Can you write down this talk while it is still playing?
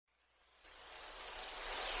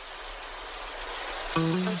You're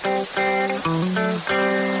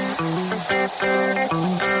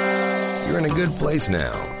in a good place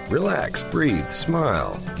now. Relax, breathe,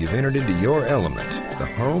 smile. You've entered into your element, the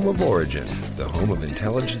home of origin, the home of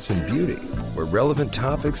intelligence and beauty, where relevant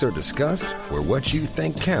topics are discussed, where what you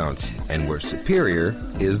think counts, and where superior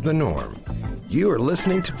is the norm. You are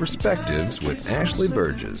listening to Perspectives with Ashley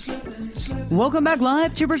Burgess. Welcome back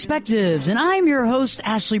live to Perspectives, and I'm your host,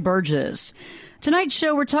 Ashley Burgess. Tonight's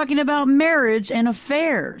show, we're talking about marriage and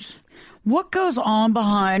affairs. What goes on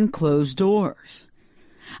behind closed doors?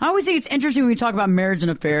 I always think it's interesting when we talk about marriage and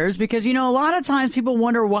affairs because, a lot of times people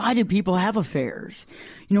wonder, why do people have affairs?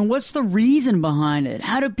 What's the reason behind it?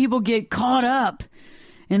 How do people get caught up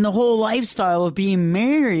in the whole lifestyle of being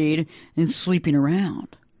married and sleeping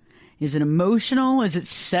around? Is it emotional? Is it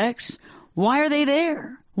sex? Why are they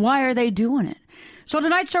there? Why are they doing it? So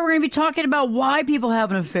tonight's show, we're going to be talking about why people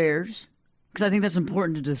have affairs, because I think that's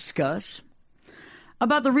important to discuss,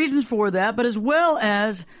 about the reasons for that, but as well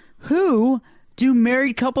as who do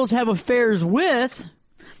married couples have affairs with,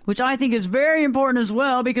 which I think is very important as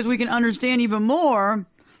well, because we can understand even more,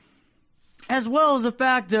 as well as the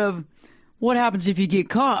fact of what happens if you get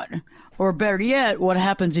caught, or better yet, what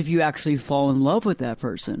happens if you actually fall in love with that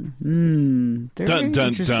person. Very dun, dun,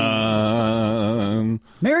 interesting. Dun.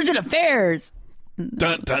 Marriage and affairs.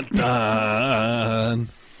 Dun, dun, dun.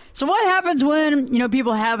 So what happens when,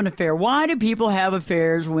 people have an affair? Why do people have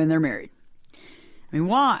affairs when they're married? I mean,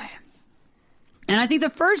 why? And I think the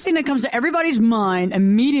first thing that comes to everybody's mind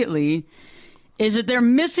immediately is that they're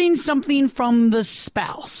missing something from the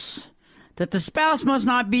spouse. That the spouse must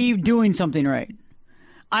not be doing something right.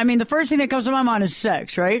 I mean, the first thing that comes to my mind is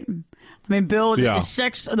sex, right? I mean, Bill, is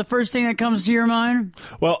sex the first thing that comes to your mind?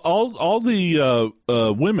 Well, all the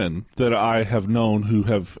women that I have known who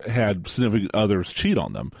have had significant others cheat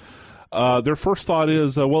on them, their first thought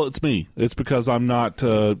is, well, it's me. It's because I'm not,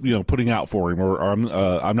 putting out for him, or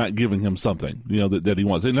I'm not giving him something, that he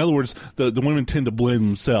wants. In other words, the women tend to blame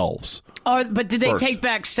themselves. Oh, but did they take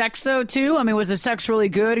back sex, though, too? I mean, was the sex really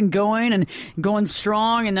good and going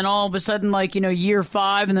strong, and then all of a sudden, year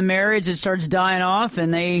 5 in the marriage, it starts dying off,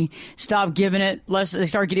 and they stop giving it less, they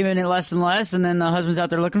start giving it less and less, and then the husband's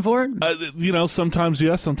out there looking for it? Sometimes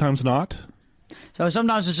yes, sometimes not. So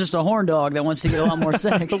sometimes it's just a horn dog that wants to get a lot more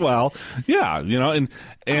sex. Well, yeah, and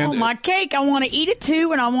I want my cake, I want to eat it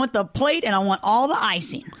too, and I want the plate, and I want all the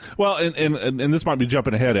icing. Well, and this might be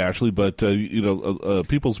jumping ahead, Ashley, but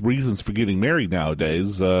people's reasons for getting married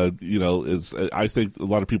nowadays, is I think a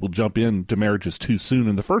lot of people jump into marriages too soon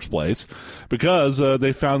in the first place because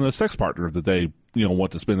they found a sex partner that they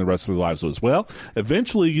want to spend the rest of their lives with. Well,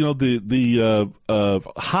 eventually, the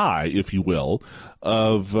high, if you will,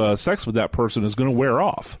 of sex with that person is going to wear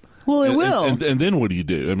off. Well, it will. And then what do you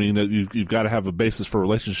do? I mean, you've got to have a basis for a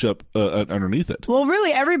relationship underneath it. Well,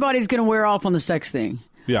 really, everybody's going to wear off on the sex thing.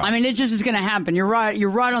 Yeah. I mean, it just is going to happen. You're right.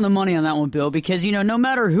 You're right on the money on that one, Bill, because, no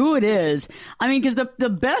matter who it is, I mean, because the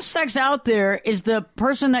best sex out there is the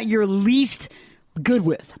person that you're least good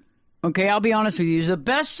with. Okay, I'll be honest with you. It's the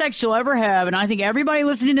best sex you'll ever have, and I think everybody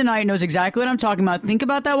listening tonight knows exactly what I'm talking about. Think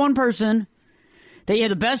about that one person that you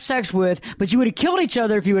had the best sex with, but you would have killed each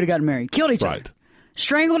other if you would have gotten married. Killed each other.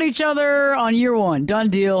 Strangled each other on year 1. Done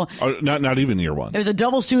deal. Not even year 1. It was a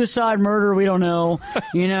double suicide murder. We don't know,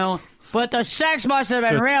 But the sex must have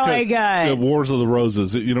been really good. The Wars of the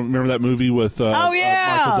Roses. Remember that movie with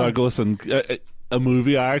Michael Douglas and... a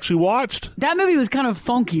movie I actually watched. That movie was kind of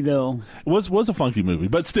funky, though. It was a funky movie,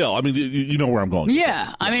 but still, I mean, you know where I'm going.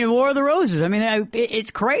 Yeah, I mean, War of the Roses. I mean,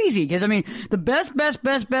 it's crazy because I mean, the best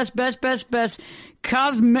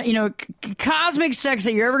cosmic sex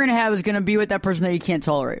that you're ever going to have is going to be with that person that you can't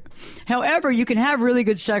tolerate. However, you can have really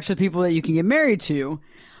good sex with people that you can get married to,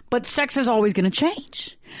 but sex is always going to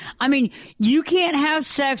change. I mean, you can't have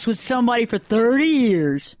sex with somebody for 30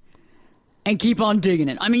 years. And keep on digging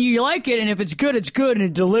it. I mean, you like it, and if it's good, and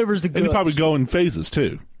it delivers the goods. And you probably go in phases,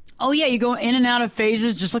 too. Oh, yeah, you go in and out of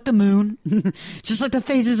phases, just like the moon. Just like the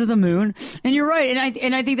phases of the moon. And you're right,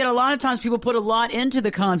 and I think that a lot of times people put a lot into the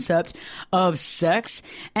concept of sex.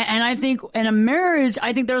 And I think in a marriage,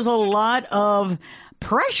 I think there's a lot of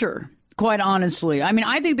pressure. Quite honestly. I mean,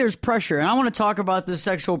 I think there's pressure, and I want to talk about the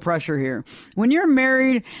sexual pressure here. When you're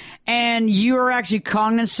married and you are actually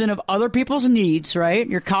cognizant of other people's needs, right?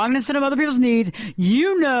 You're cognizant of other people's needs.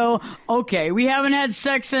 Okay, we haven't had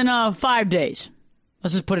sex in 5 days.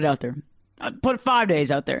 Let's just put it out there. Put 5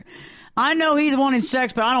 days out there. I know he's wanting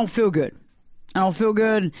sex, but I don't feel good. I don't feel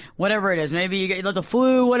good, whatever it is. Maybe you get the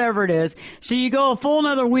flu, whatever it is. So you go a full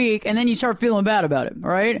another week, and then you start feeling bad about it,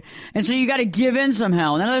 right? And so you got to give in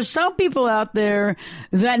somehow. Now, there's some people out there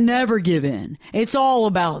that never give in. It's all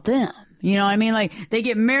about them. You know what I mean? Like, they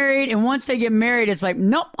get married, and once they get married, it's like,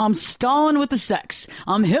 nope, I'm Stalin with the sex.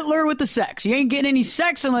 I'm Hitler with the sex. You ain't getting any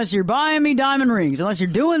sex unless you're buying me diamond rings, unless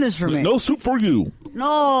you're doing this for me. No soup for you.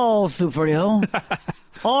 No soup for you.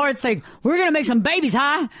 Or it's like, we're going to make some babies,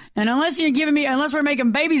 huh? And unless we're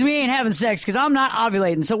making babies, we ain't having sex, because I'm not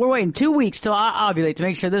ovulating. So we're waiting 2 weeks till I ovulate to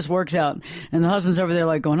make sure this works out. And the husband's over there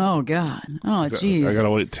like going, oh, God. Oh, jeez. I got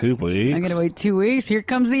to wait 2 weeks. I got to wait 2 weeks. Here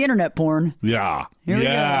comes the internet porn. Yeah. Here we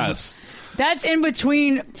yes. go. That's in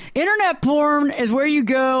between. Internet porn is where you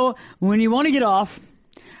go when you want to get off,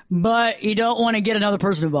 but you don't want to get another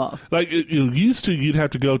person involved. Like, used to, you'd have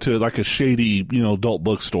to go to like a shady, adult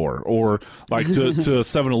bookstore, or like to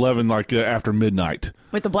 7-Eleven, like after midnight.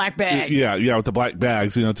 With the black bags. Yeah, with the black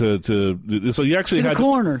bags, so you actually to had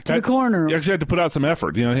the corner. You actually had to put out some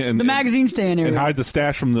effort, and the magazine stand area. And hide the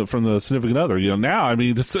stash from the significant other. Now, I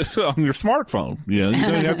mean, just on your smartphone. You don't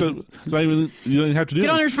have to. You don't even have to do. Get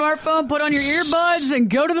on your smartphone, put on your earbuds, and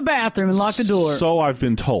go to the bathroom and lock the door. So I've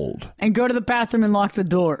been told. And go to the bathroom and lock the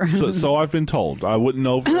door. so I've been told. I wouldn't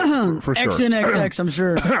know for sure. XNXX, I'm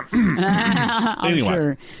sure. Anyway,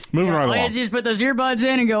 sure. Moving right I along. just put those earbuds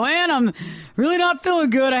in and go, and I'm really not feeling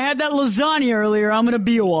good. I had that lasagna earlier. I'm going to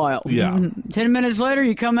be a while. Yeah. 10 minutes later,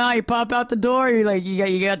 you come out, you pop out the door. You're like,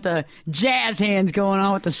 you got the jazz hands going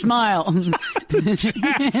on with the smile. Hey, baby,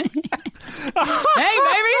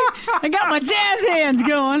 I got my jazz hands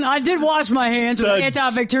going. I did wash my hands with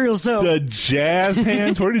antibacterial soap. The jazz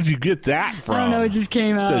hands? Where did you get that from? I don't know. It just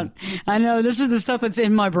came out. I know. This is the stuff that's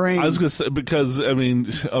in my brain. I was going to say, because,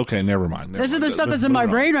 okay, never mind. This is the stuff that's in my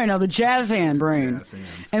brain right now, the jazz hand brain. Jazz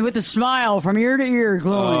hands. And with the smile from ear to ear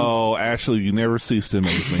glowing. Oh, Ashley, you never cease to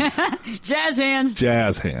amaze me. Jazz hands.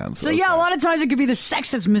 Jazz hands. So, yeah, a lot of times it could be the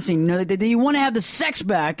sex that's missing. That you want to have the sex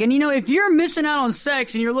back. And, if you're missing out on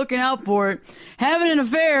sex and you're looking out for it, having an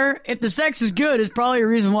affair, if the sex is good, is probably a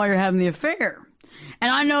reason why you're having the affair. And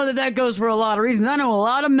I know that goes for a lot of reasons. I know a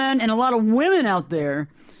lot of men and a lot of women out there,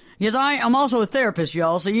 because I'm also a therapist,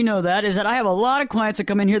 y'all, so you know that, is that I have a lot of clients that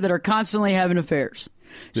come in here that are constantly having affairs.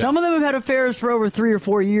 Yes. Some of them have had affairs for over 3 or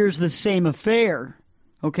 4 years, the same affair,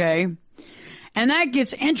 okay? And that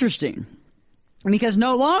gets interesting, because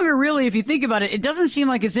no longer really, if you think about it, it doesn't seem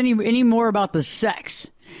like it's any more about the sex.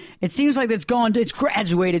 It seems like it's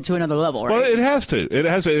graduated to another level, right? Well, it has to,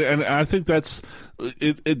 and I think that's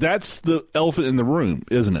that's the elephant in the room,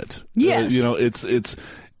 isn't it? Yes. It's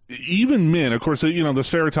even men, of course, the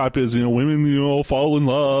stereotype is, women, fall in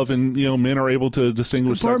love, and, men are able to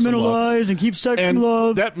distinguish sex from love. Compartmentalize and keep sex from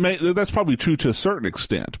love. That's probably true to a certain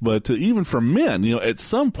extent. But even for men, at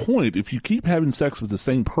some point, if you keep having sex with the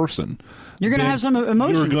same person, you're going to have some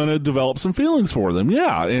emotions. You're going to develop some feelings for them,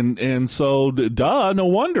 yeah. And so, no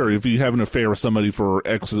wonder if you have an affair with somebody for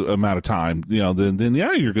X amount of time, then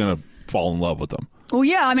you're going to fall in love with them. Well,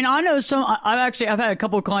 yeah, I mean, I know some. I've had a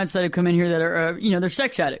couple of clients that have come in here that are, they're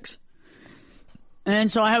sex addicts, and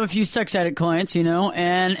so I have a few sex addict clients,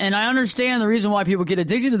 and I understand the reason why people get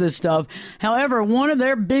addicted to this stuff. However, one of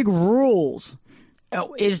their big rules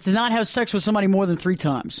is to not have sex with somebody more than 3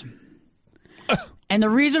 times. And the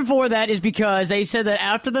reason for that is because they said that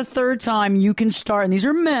after the 3rd time, you can start, and these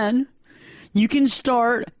are men, you can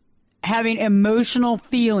start having emotional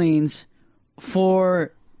feelings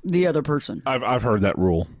for the other person. I've heard that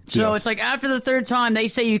rule. So yes. It's like after the 3rd time, they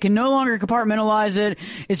say you can no longer compartmentalize it.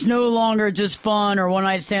 It's no longer just fun or one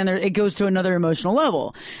night stand. It goes to another emotional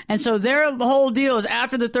level. And so the whole deal is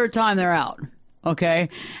after the 3rd time, they're out. Okay?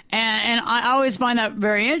 And I always find that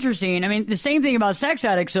very interesting. I mean, the same thing about sex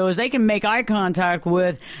addicts, though, is they can make eye contact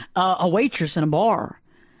with a waitress in a bar,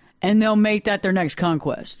 and they'll make that their next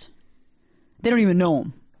conquest. They don't even know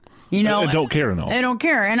them. They don't care to know. They don't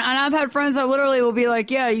care. And I've had friends that literally will be like,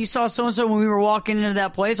 yeah, you saw so-and-so when we were walking into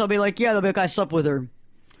that place. I'll be like, yeah, they'll be like, I slept with her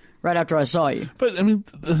right after I saw you. But, I mean,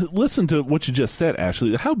 listen to what you just said,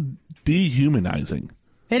 Ashley. How dehumanizing.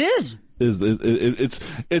 It is. It's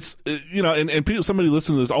and people, somebody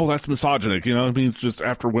listening to this, oh, that's misogynic, it's just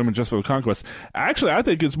after women just for the conquest. Actually, I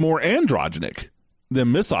think it's more androgynic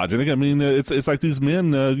than misogynic. I mean, it's like these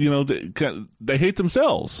men, they hate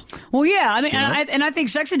themselves. Well, yeah, I mean, and I think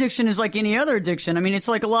sex addiction is like any other addiction. I mean, it's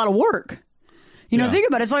like a lot of work. Think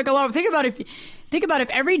about it. It's like a lot of. Think about if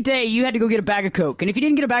every day you had to go get a bag of Coke, and if you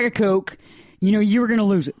didn't get a bag of Coke, you were going to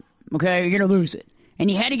lose it. Okay, you're going to lose it. And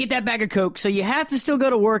you had to get that bag of Coke, so you have to still go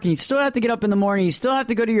to work, and you still have to get up in the morning, you still have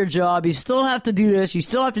to go to your job, you still have to do this, you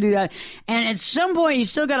still have to do that, and at some point you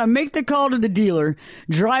still got to make the call to the dealer,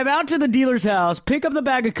 drive out to the dealer's house, pick up the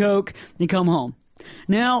bag of Coke, and come home.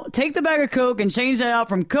 Now, take the bag of Coke and change that out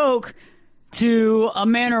from Coke to a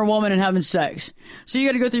man or a woman and having sex. So you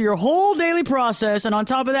got to go through your whole daily process, and on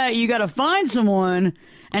top of that, you got to find someone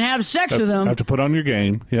and have sex with them. Have to put on your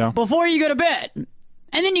game, yeah. Before you go to bed.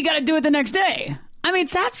 And then you got to do it the next day. I mean,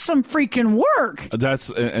 that's some freaking work.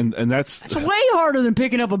 That's way harder than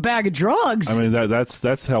picking up a bag of drugs. I mean,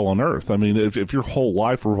 that's hell on earth. I mean, if your whole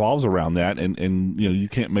life revolves around that, and you know you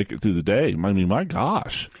can't make it through the day. I mean, my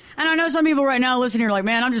gosh. And I know some people right now listening are like,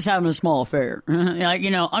 man, I'm just having a small affair. Like,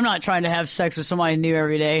 you know, I'm not trying to have sex with somebody new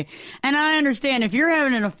every day. And I understand if you're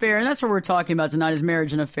having an affair, and that's what we're talking about tonight is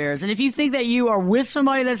marriage and affairs. And if you think that you are with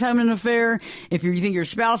somebody that's having an affair, if you think your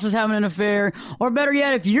spouse is having an affair, or better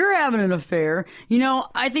yet, if you're having an affair, you know,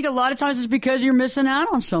 I think a lot of times it's because you're missing out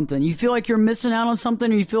on something. You feel like you're missing out on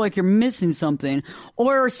something, or you feel like you're missing something,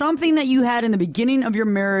 or something that you had in the beginning of your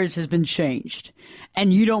marriage has been changed.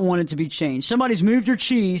 And you don't want it to be changed. Somebody's moved your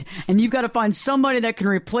cheese, and you've got to find somebody that can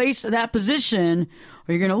replace that position,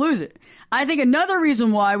 or you're going to lose it. I think another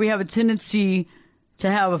reason why we have a tendency to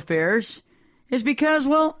have affairs is because,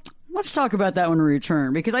 well, let's talk about that when we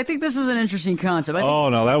return, because I think this is an interesting concept.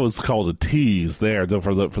 No, that was called a tease there.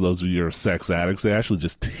 For those of you who are sex addicts, they actually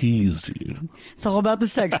just teased you. It's all about the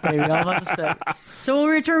sex, baby. All about the sex. So when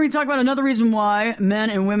we return, we talk about another reason why men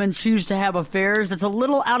and women choose to have affairs that's a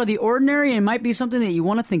little out of the ordinary and might be something that you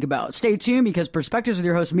want to think about. Stay tuned, because Perspectives with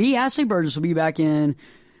your host, me, Ashley Burgess, will be back in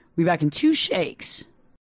 2 shakes.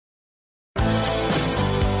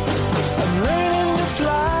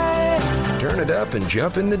 Turn it up and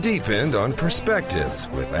jump in the deep end on Perspectives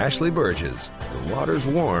with Ashley Burgess. The water's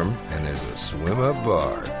warm and there's a swim-up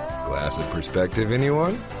bar. Glass of perspective,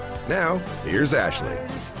 anyone? Now, here's Ashley.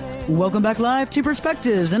 Welcome back live to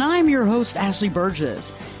Perspectives, and I'm your host, Ashley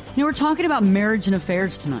Burgess. You know, we're talking about marriage and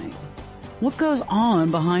affairs tonight. What goes on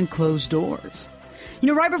behind closed doors? You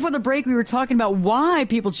know, right before the break, we were talking about why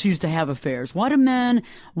people choose to have affairs. Why do men?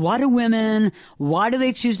 Why do women? Why do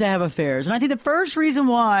they choose to have affairs? And I think the first reason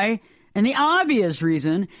why, and the obvious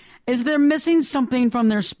reason, is they're missing something from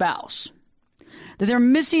their spouse. That they're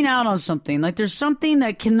missing out on something. Like there's something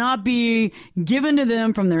that cannot be given to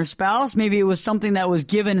them from their spouse. Maybe it was something that was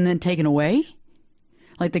given and then taken away.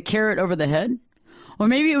 Like the carrot over the head. Or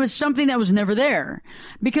maybe it was something that was never there.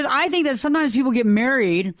 Because I think that sometimes people get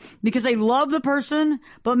married because they love the person,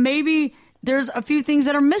 but maybe there's a few things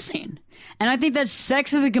that are missing. And I think that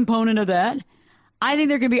sex is a component of that. I think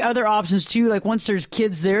there can be other options too, like once there's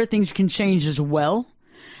kids there, things can change as well.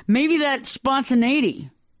 Maybe that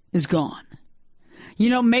spontaneity is gone. You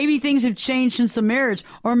know, maybe things have changed since the marriage.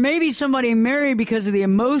 Or maybe somebody married because of the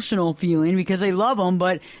emotional feeling, because they love them,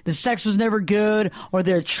 but the sex was never good, or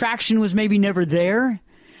their attraction was maybe never there.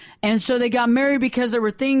 And so they got married because there were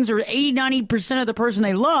things, or 80-90% of the person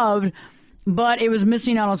they loved, but it was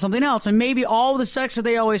missing out on something else. And maybe all the sex that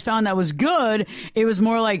they always found that was good, it was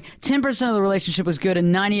more like 10% of the relationship was good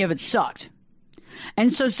and 90% of it sucked.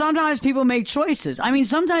 And so sometimes people make choices. I mean,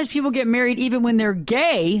 sometimes people get married even when they're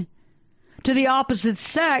gay to the opposite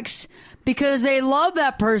sex because they love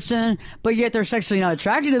that person, but yet they're sexually not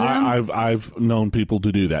attracted to them. I've known people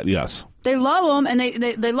to do that, yes. They love them, and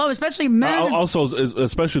they love, especially men. Also,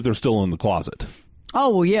 especially if they're still in the closet. Oh,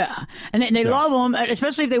 well, yeah. And they love them,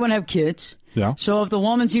 especially if they want to have kids. Yeah. So if the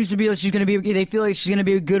woman seems to be like they feel like she's going to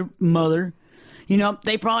be a good mother. You know,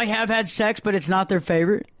 they probably have had sex, but it's not their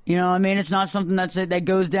favorite. You know what I mean? It's not something that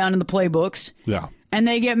goes down in the playbooks. Yeah. And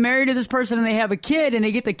they get married to this person and they have a kid and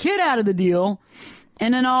they get the kid out of the deal.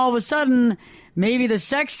 And then all of a sudden, maybe the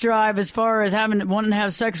sex drive as far as wanting to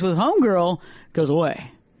have sex with homegirl goes away.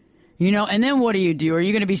 You know, and then what do? Are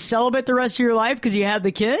you going to be celibate the rest of your life because you have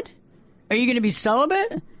the kid? Are you going to be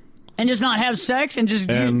celibate and just not have sex and just...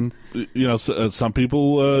 And, you know, some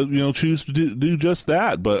people, choose to do just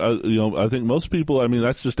that. But, I think most people, I mean,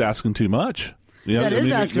 that's just asking too much. Yeah, that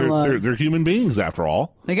is asking a lot. They're human beings, after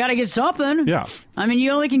all. They got to get something. Yeah. I mean, you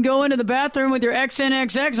only can go into the bathroom with your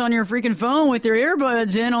XNXX on your freaking phone with your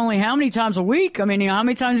earbuds in only how many times a week? I mean, how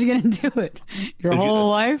many times are you going to do it? Your whole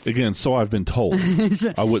life? Again, so I've been told.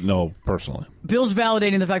 I wouldn't know personally. Bill's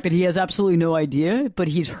validating the fact that he has absolutely no idea, but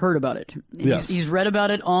he's heard about it. Yes. He's read about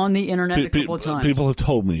it on the internet a couple of times. People have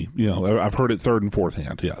told me, I've heard it third and fourth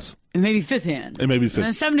hand, yes. And maybe fifth hand.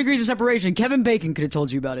 And 7 degrees of separation. Kevin Bacon could have told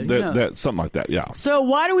you about it. That something like that, yeah. So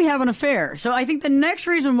why do we have an affair? So I think the next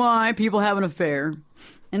reason why people have an affair,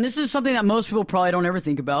 and this is something that most people probably don't ever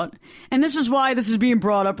think about, and this is why this is being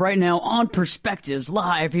brought up right now on Perspectives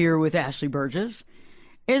live here with Ashley Burgess,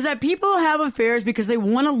 is that people have affairs because they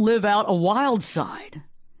want to live out a wild side.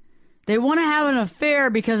 They want to have an affair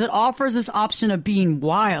because it offers this option of being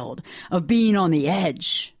wild, of being on the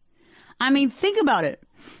edge. I mean, think about it.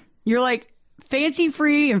 You're like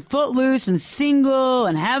fancy-free and footloose and single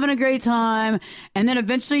and having a great time, and then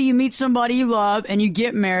eventually you meet somebody you love and you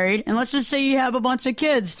get married, and let's just say you have a bunch of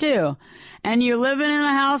kids too, and you're living in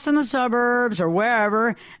a house in the suburbs or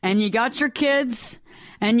wherever, and you got your kids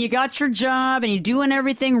and you got your job and you're doing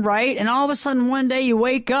everything right, and all of a sudden one day you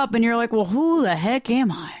wake up and you're like, well, who the heck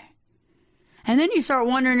am I? And then you start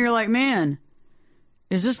wondering, you're like, man,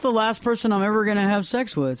 is this the last person I'm ever going to have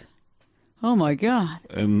sex with? Oh, my God.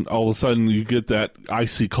 And all of a sudden you get that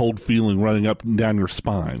icy cold feeling running up and down your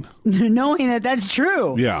spine. Knowing that that's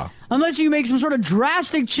true. Yeah. Unless you make some sort of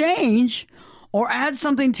drastic change or add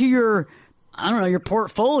something to your, I don't know, your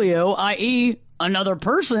portfolio, i.e. another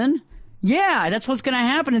person. Yeah, that's what's going to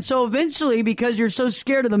happen. And so eventually, because you're so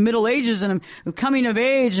scared of the Middle Ages and coming of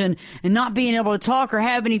age and not being able to talk or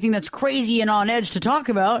have anything that's crazy and on edge to talk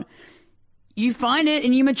about, you find it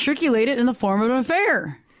and you matriculate it in the form of an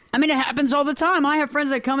affair. I mean, it happens all the time. I have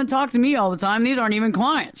friends that come and talk to me all the time. These aren't even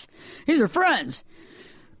clients. These are friends.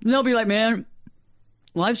 And they'll be like, man,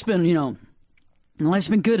 life's been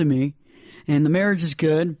good to me. And the marriage is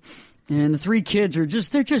good. And the 3 kids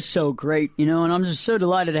they're just so great, and I'm just so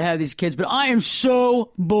delighted to have these kids. But I am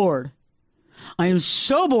so bored. I am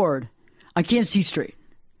so bored. I can't see straight.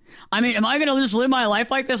 I mean, am I going to just live my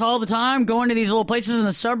life like this all the time, going to these little places in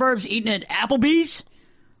the suburbs, eating at Applebee's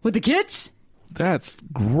with the kids? That's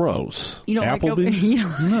gross. You don't Applebee's?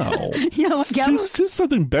 No. You don't like Applebee's? Just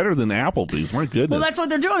something better than Applebee's. My goodness. Well, that's what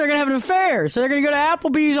they're doing. They're going to have an affair. So they're going to go to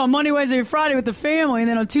Applebee's on Monday, Wednesday, and Friday with the family, and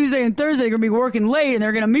then on Tuesday and Thursday they're going to be working late, and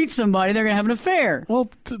they're going to meet somebody. They're going to have an affair. Well,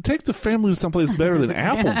 take the family to someplace better than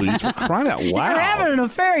Applebee's for crying out loud. If you're having an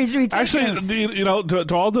affair, you should be taking Actually,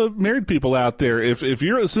 to all the married people out there, if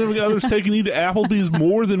you're assuming others taking you to Applebee's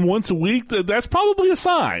more than once a week, that's probably a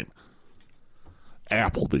sign.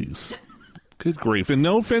 Applebee's. Good grief. And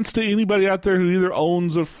no offense to anybody out there who either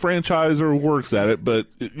owns a franchise or works at it, but,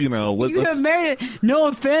 let's... You have married it. No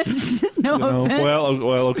offense. No offense.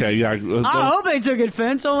 Well, okay, yeah. I hope they took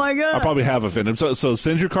offense. Oh, my God. I probably have offended. So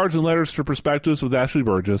send your cards and letters to Perspectives with Ashley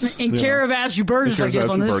Burgess. In care of Ashley Burgess, I guess,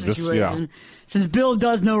 on this situation. Since Bill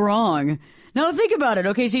does no wrong. Now, think about it.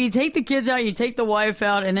 Okay, so you take the kids out, you take the wife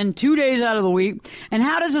out, and then 2 days out of the week. And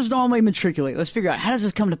how does this normally matriculate? Let's figure out. How does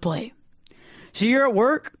this come to play? So you're at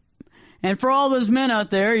work. And for all those men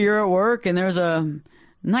out there, you're at work, and there's a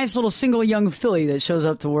nice little single young filly that shows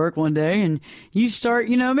up to work one day, and you start,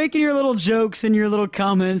 making your little jokes and your little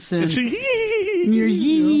comments, and you're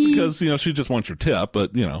because she just wants your tip,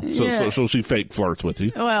 but so she fake flirts with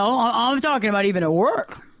you. Well, I'm talking about even at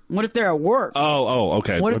work. What if they're at work? Oh,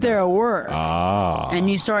 okay. What if they're at work? Ah.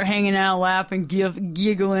 And you start hanging out, laughing,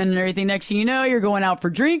 giggling, and everything. Next thing you know, you're going out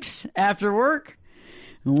for drinks after work.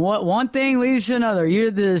 What one thing leads to another.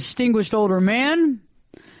 You're the distinguished older man.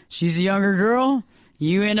 She's a younger girl.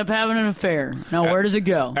 You end up having an affair. Now, where does it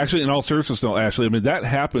go? Actually, in all seriousness, no, Ashley, I mean, that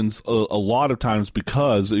happens a lot of times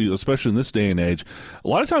because, especially in this day and age, a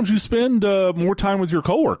lot of times you spend more time with your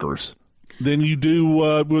coworkers than you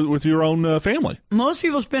do with your own family. Most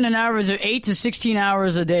people spend an average of 8 to 16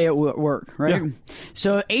 hours a day at work, right? Yeah.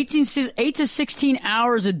 So 8 to 16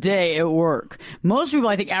 hours a day at work. Most people,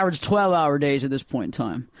 I think, average 12-hour days at this point in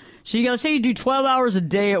time. So you got to say you do 12 hours a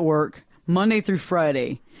day at work, Monday through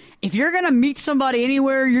Friday. If you're going to meet somebody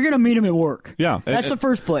anywhere, you're going to meet them at work. Yeah. That's the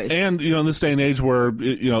first place. And, in this day and age where,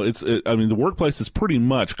 the workplace is pretty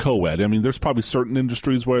much co-ed. I mean, there's probably certain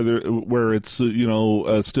industries where it's,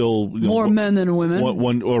 still... more men than women. More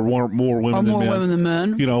women than men. Women than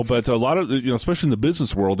men. But a lot of, especially in the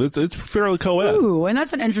business world, it's fairly co-ed. Ooh, and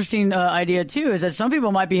that's an interesting idea, too, is that some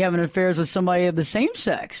people might be having affairs with somebody of the same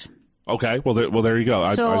sex. Okay, well, there you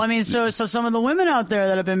go. So some of the women out there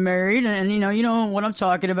that have been married, and you know what I'm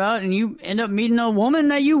talking about, and you end up meeting a woman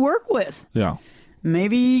that you work with. Yeah.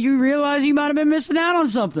 Maybe you realize you might have been missing out on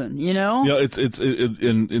something. Yeah, it's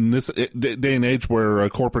in this day and age where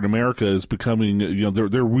corporate America is becoming,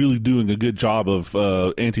 they're really doing a good job of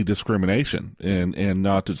anti-discrimination and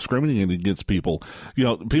not discriminating against people.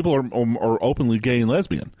 People are openly gay and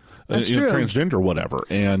lesbian. That's true. Transgender, whatever.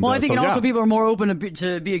 And I think also people are more open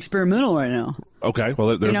to be experimental right now. Okay,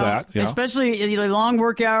 well, there's that. Yeah. Especially long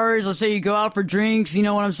work hours. Let's say you go out for drinks. You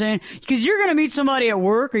know what I'm saying? Because you're going to meet somebody at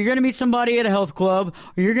work, or you're going to meet somebody at a health club,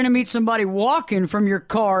 or you're going to meet somebody walking from your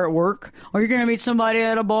car at work, or you're going to meet somebody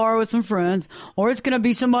at a bar with some friends, or it's going to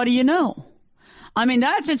be somebody you know. I mean,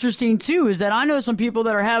 that's interesting, too, is that I know some people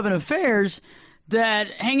that are having affairs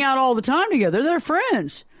that hang out all the time together. They're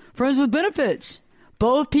friends with benefits.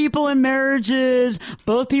 Both people in marriages,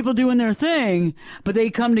 both people doing their thing, but they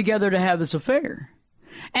come together to have this affair.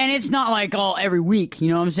 And it's not like all every week, you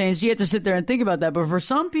know what I'm saying? So you have to sit there and think about that. But for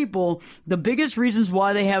some people, the biggest reasons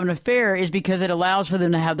why they have an affair is because it allows for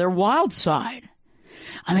them to have their wild side.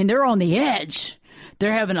 I mean, they're on the edge.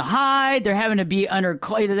 They're having to hide. They're having to be under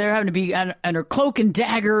cloak and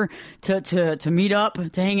dagger to meet up,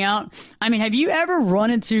 to hang out. I mean, have you ever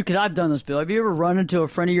run into, because I've done this, Bill, have you ever run into a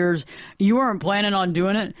friend of yours, you weren't planning on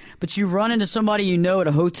doing it, but you run into somebody you know at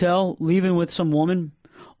a hotel leaving with some woman?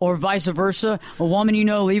 Or vice versa, a woman you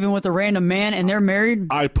know leaving with a random man and they're married?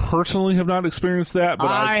 I personally have not experienced that, but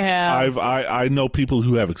I have. I know people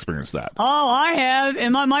who have experienced that. Oh, I have.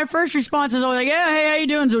 And my first response is always like, yeah, hey, how you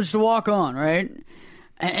doing? So just to walk on, right?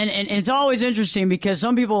 And it's always interesting because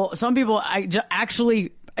some people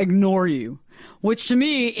actually ignore you, which to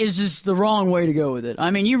me is just the wrong way to go with it. I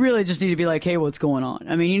mean, you really just need to be like, hey, what's going on?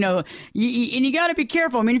 I mean, and you got to be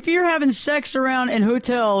careful. I mean, if you're having sex around in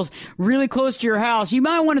hotels really close to your house, you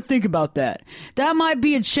might want to think about that. That might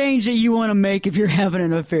be a change that you want to make if you're having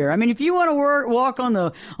an affair. I mean, if you want to walk on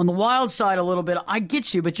the wild side a little bit, I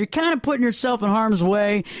get you, but you're kind of putting yourself in harm's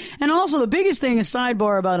way. And also, the biggest thing, a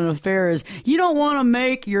sidebar about an affair, is you don't want to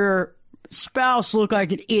make your spouse look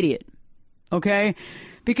like an idiot. Okay?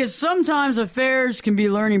 Because sometimes affairs can be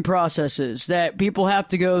learning processes that people have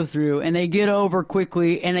to go through, and they get over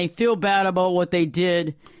quickly, and they feel bad about what they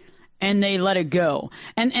did, and they let it go.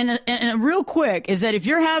 And real quick is that if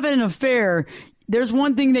you're having an affair, there's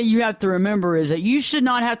one thing that you have to remember is that you should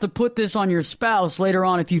not have to put this on your spouse later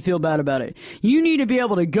on if you feel bad about it. You need to be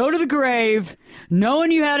able to go to the grave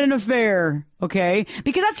knowing you had an affair, okay?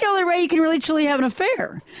 Because that's the only way you can really truly have an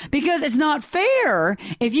affair. Because it's not fair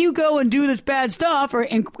if you go and do this bad stuff, or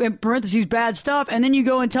in parentheses, bad stuff, and then you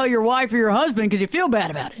go and tell your wife or your husband because you feel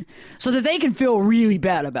bad about it, so that they can feel really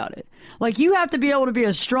bad about it. Like, you have to be able to be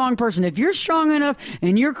a strong person. If you're strong enough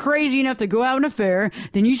and you're crazy enough to go have an affair,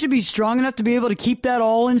 then you should be strong enough to be able to keep that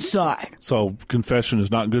all inside. So confession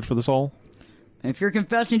is not good for the soul? If you're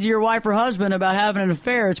confessing to your wife or husband about having an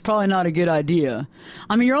affair, it's probably not a good idea.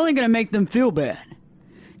 I mean, you're only going to make them feel bad.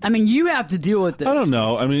 I mean, you have to deal with this. I don't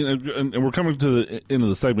know. I mean, and we're coming to the end of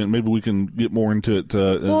the segment. Maybe we can get more into it.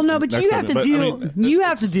 Well, no, but you have to deal. You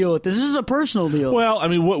have to deal with this. This is a personal deal. Well, I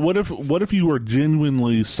mean, what if you were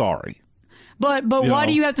genuinely sorry? But why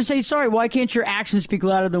do you have to say sorry? Why can't your actions speak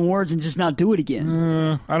louder than words and just not do it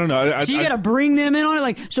again? I don't know. So you got to bring them in on it.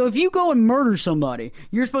 Like, so if you go and murder somebody,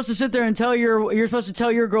 you're supposed to sit there and tell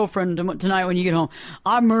your girlfriend tonight when you get home,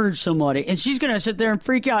 I murdered somebody, and she's going to sit there and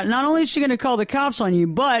freak out. Not only is she going to call the cops on you,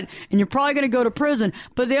 and you're probably going to go to prison.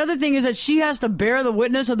 But the other thing is that she has to bear the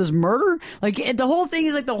witness of this murder. Like, the whole thing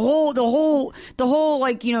is like the whole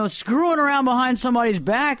like, screwing around behind somebody's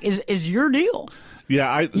back is your deal.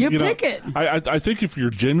 Yeah, pick it. I think if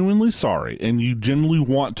you're genuinely sorry and you genuinely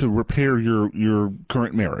want to repair your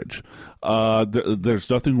current marriage, there's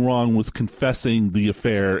nothing wrong with confessing the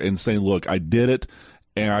affair and saying, "Look, I did it,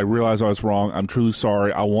 and I realize I was wrong. I'm truly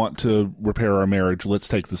sorry. I want to repair our marriage. Let's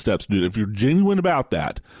take the steps to do it." If you're genuine about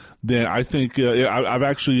that, then I think I've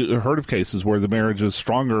actually heard of cases where the marriage is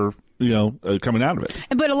stronger, coming out of it.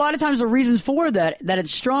 But a lot of times the reasons for that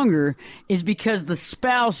it's stronger is because the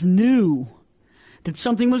spouse knew that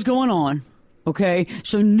something was going on, okay?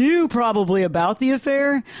 So knew probably about the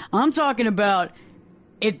affair. I'm talking about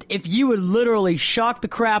if you would literally shock the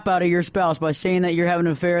crap out of your spouse by saying that you're having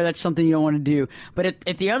an affair, that's something you don't want to do. But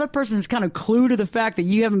if the other person's kind of clue to the fact that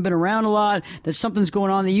you haven't been around a lot, that something's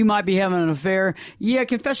going on, that you might be having an affair, yeah,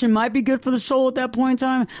 confession might be good for the soul at that point in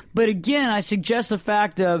time. But again, I suggest the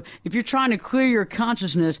fact of, if you're trying to clear your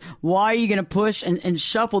consciousness, why are you going to push and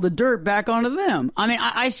shuffle the dirt back onto them? I mean,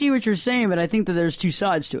 I see what you're saying, but I think that there's two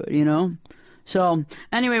sides to it, So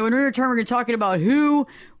anyway, when we return, we're going to be talking about who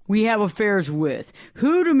we have affairs with.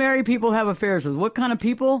 Who do married people have affairs with? What kind of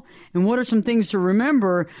people? And what are some things to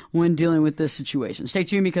remember when dealing with this situation? Stay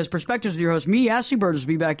tuned, because Perspectives with your host, me, Ashley Burgess, will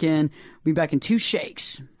be back in 2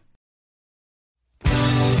 shakes.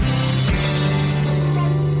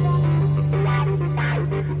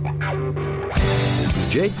 This is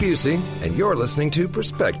Jake Busey, and you're listening to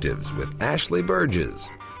Perspectives with Ashley Burgess.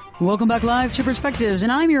 Welcome back live to Perspectives,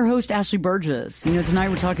 and I'm your host, Ashley Burgess. Tonight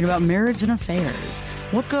we're talking about marriage and affairs.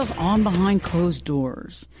 What goes on behind closed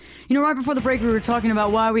doors? Right before the break we were talking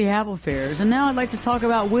about why we have affairs, and now I'd like to talk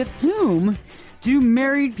about with whom do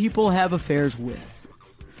married people have affairs with?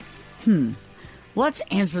 Let's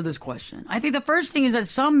answer this question. I think the first thing is that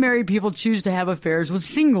some married people choose to have affairs with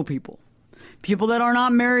single people. People that are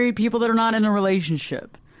not married, people that are not in a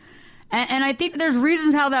relationship. And I think there's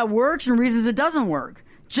reasons how that works and reasons it doesn't work.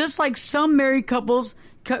 Just like some married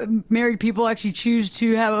people actually choose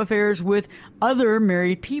to have affairs with other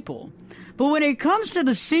married people. But when it comes to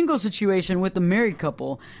the single situation with the married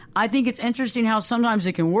couple, I think it's interesting how sometimes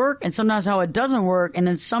it can work and sometimes how it doesn't work, and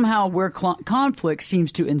then somehow where conflict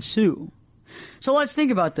seems to ensue. So let's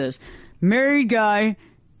think about this. Married guy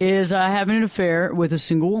is having an affair with a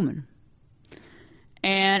single woman.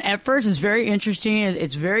 And at first it's very interesting,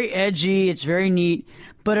 it's very edgy, it's very neat.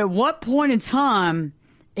 But at what point in time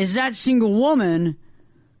is that single woman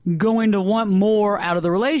going to want more out of the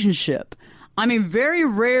relationship? I mean, very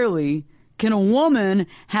rarely can a woman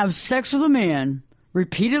have sex with a man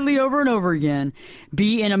repeatedly over and over again,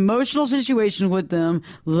 be in emotional situations with them,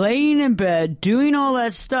 laying in bed, doing all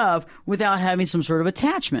that stuff without having some sort of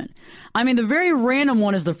attachment. I mean, the very random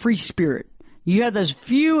one is the free spirit. You have those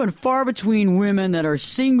few and far between women that are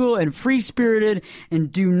single and free-spirited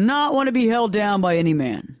and do not want to be held down by any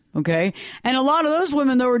man, okay? And a lot of those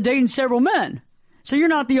women, though, are dating several men. So you're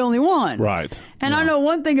not the only one. Right. And I know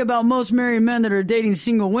one thing about most married men that are dating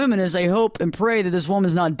single women is they hope and pray that this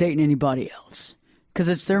woman's not dating anybody else. Because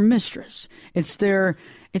it's their mistress. It's their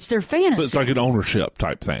fantasy. So it's like an ownership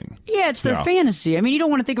type thing. Yeah, it's their fantasy. I mean, you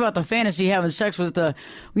don't want to think about the fantasy having sex with the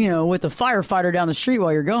firefighter down the street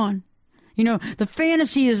while you're gone. You know, the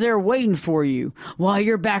fantasy is there waiting for you while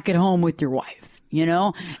you're back at home with your wife, you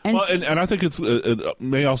know? And I think it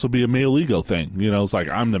may also be a male ego thing. You know, it's like,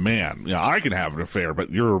 I'm the man. You know, I can have an affair,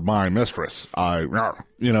 but you're my mistress.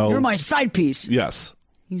 You're my side piece. Yes.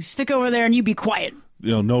 You stick over there and you be quiet.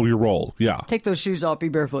 You know your role. Yeah. Take those shoes off, be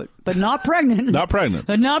barefoot. But not pregnant. Not pregnant.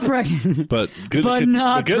 But not pregnant. But get in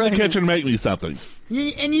the kitchen and make me something.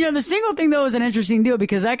 And, you know, the single thing, though, is an interesting deal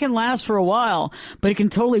because that can last for a while, but it can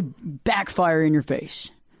totally backfire in your face.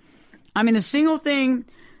 I mean, the single thing,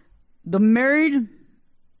 the married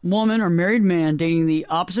woman or married man dating the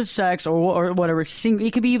opposite sex or whatever, single,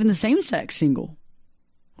 it could be even the same sex single.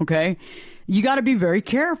 Okay? You got to be very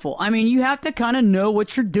careful. I mean, you have to kind of know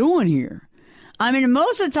what you're doing here. I mean,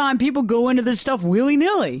 most of the time, people go into this stuff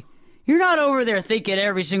willy-nilly. You're not over there thinking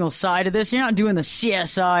every single side of this. You're not doing the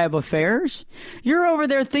CSI of affairs. You're over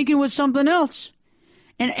there thinking with something else.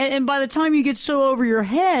 And by the time you get so over your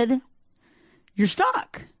head, you're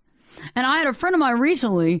stuck. And I had a friend of mine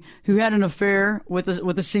recently who had an affair with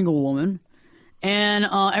a single woman. And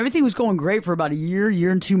everything was going great for about a year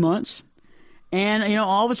and 2 months. And, you know,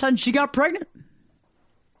 all of a sudden, she got pregnant.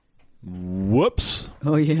 Whoops.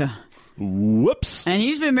 Oh, yeah. Whoops. And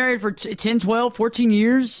he's been married for 10, 12, 14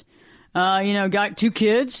 years. Got 2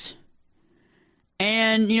 kids.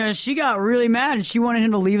 And, you know, she got really mad and she wanted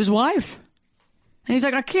him to leave his wife. And he's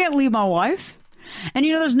like, I can't leave my wife. And,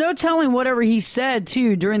 you know, there's no telling whatever he said,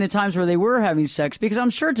 too, during the times where they were having sex. Because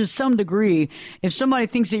I'm sure to some degree, if somebody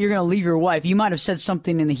thinks that you're going to leave your wife, you might have said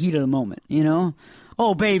something in the heat of the moment, you know?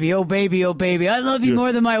 Oh, baby, oh, baby, oh, baby. I love you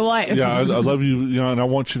more than my wife. Yeah, I love you, you know, and I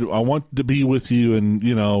want to be with you, and,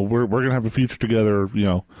 you know, we're going to have a future together, you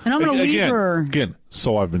know. And I'm going to leave her. Again,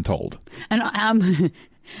 so I've been told. And I'm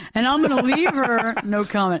going to leave her, no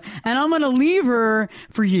comment, and I'm going to leave her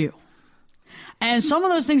for you. And some of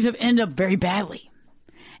those things have ended up very badly.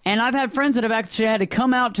 And I've had friends that have actually had to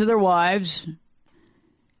come out to their wives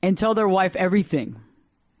and tell their wife everything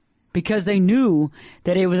because they knew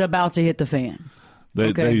that it was about to hit the fan.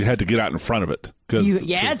 They had to get out in front of it.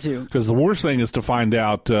 You had to. Because the worst thing is to find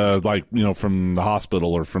out, from the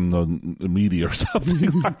hospital or from the media or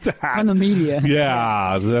something like that. From the media.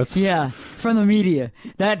 Yeah, from the media.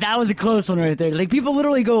 That was a close one right there. Like, people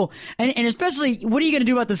literally go, and especially, what are you going to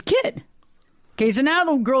do about this kid? Okay, so now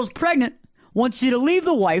the girl's pregnant, wants you to leave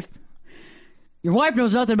the wife. Your wife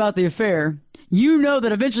knows nothing about the affair. You know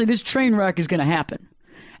that eventually this train wreck is going to happen.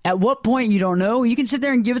 At what point, you don't know. You can sit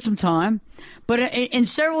there and give it some time. But in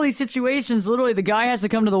several of these situations, literally the guy has to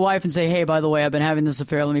come to the wife and say, hey, by the way, I've been having this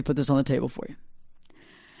affair. Let me put this on the table for you.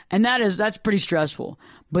 And that's pretty stressful.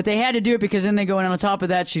 But they had to do it because then they go in on top of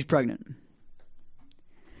that, she's pregnant.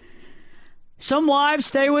 Some wives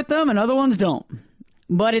stay with them and other ones don't.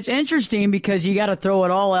 But it's interesting because you got to throw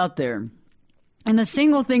it all out there. And the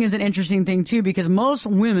single thing is an interesting thing, too, because most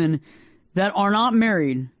women that are not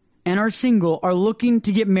married and are single are looking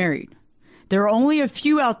to get married. There are only a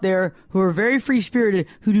few out there who are very free-spirited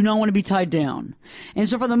who do not want to be tied down. And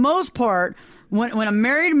so for the most part, when a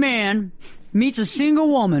married man meets a single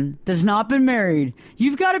woman that's not been married,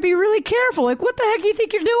 you've got to be really careful. Like, what the heck do you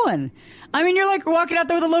think you're doing? I mean, you're like walking out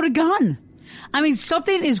there with a loaded gun. I mean,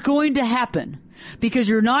 something is going to happen. Because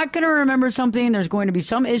you're not going to remember something, there's going to be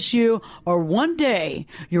some issue, or one day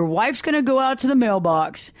your wife's going to go out to the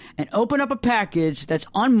mailbox and open up a package that's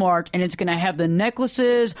unmarked, and it's going to have the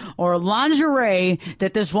necklaces or lingerie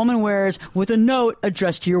that this woman wears with a note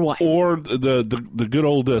addressed to your wife. Or the good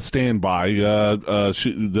old standby.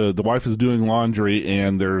 The wife is doing laundry,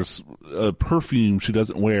 and there's a perfume she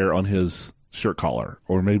doesn't wear on his shirt collar,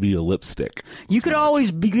 or maybe a lipstick. You could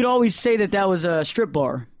always say that was a strip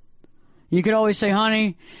bar. You could always say,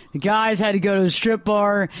 honey, the guys had to go to the strip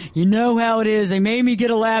bar. You know how it is. They made me get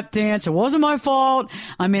a lap dance. It wasn't my fault.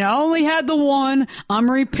 I mean, I only had the one. I'm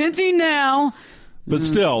repenting now. But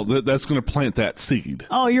still, that's going to plant that seed.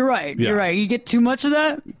 Oh, you're right. Yeah. You're right. You get too much of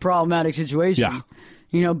that, problematic situation. Yeah.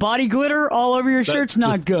 You know, body glitter all over your shirt's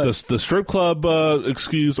not good. The strip club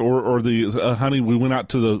excuse or the honey, we went out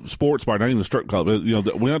to the sports bar, not even the strip club.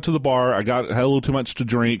 Went out to the bar. I had a little too much to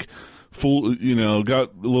drink. Got a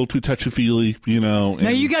little too touchy-feely, Now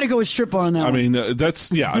you got to go with strip bar on that one. I mean,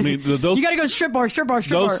 those... you got to go strip bar.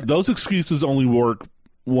 Those excuses only work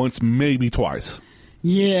once, maybe twice.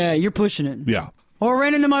 Yeah, you're pushing it. Yeah. Or I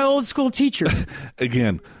ran into my old school teacher.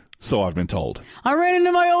 Again, so I've been told. I ran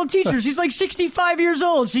into my old teacher. She's like 65 years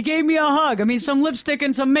old. She gave me a hug. I mean, some lipstick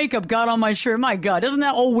and some makeup got on my shirt. My God, doesn't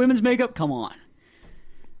that old women's makeup? Come on.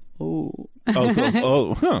 Oh.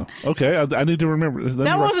 Okay. I need to remember.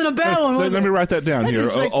 That wasn't a bad one, was it? Let me write that down here.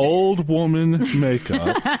 Old woman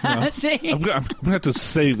makeup. See? I'm going to have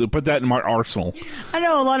to put that in my arsenal. I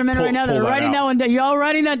know a lot of men right now that are writing that one down. You all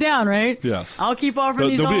writing that down, right? Yes. I'll keep offering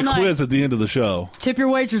these all night. There'll be a quiz at the end of the show. Tip your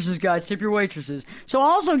waitresses, guys. Tip your waitresses. So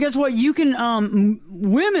also, guess what? You can,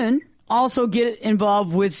 women also get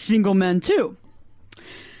involved with single men, too.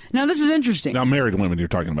 Now, this is interesting. Now, married women you're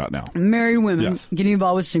talking about now. Married women getting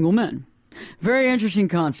involved with single men. Very interesting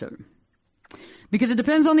concept. Because it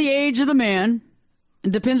depends on the age of the man.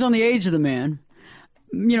 It depends on the age of the man.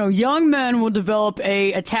 Young men will develop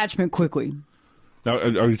a attachment quickly. Now,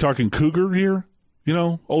 are you talking cougar here?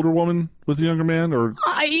 Older woman with a younger man? Or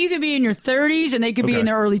you could be in your 30s and they could be in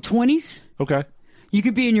their early 20s. Okay. You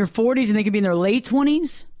could be in your 40s and they could be in their late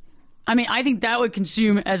 20s. I mean, I think that would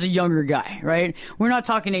consume as a younger guy, right? We're not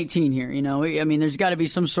talking 18 here, I mean, there's got to be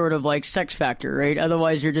some sort of, sex factor, right?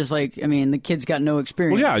 Otherwise, you're just the kid's got no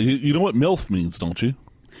experience. Well, yeah, you know what MILF means, don't you?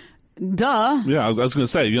 Duh. Yeah, I was going to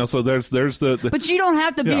say, so there's the... But you don't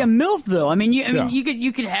have to be a MILF, though. I mean,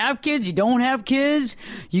 you could have kids, you don't have kids.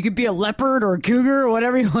 You could be a leopard or a cougar or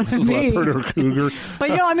whatever you want to be. Leopard or cougar. But,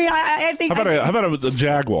 I think... How about a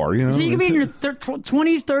jaguar, So you could be in your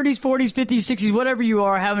 20s, 30s, 40s, 50s, 60s, whatever you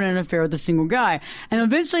are, having an affair with a single guy. And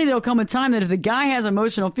eventually there'll come a time that if the guy has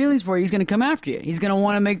emotional feelings for you, he's going to come after you. He's going to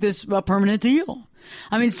want to make this a permanent deal.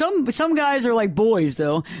 I mean, some guys are like boys,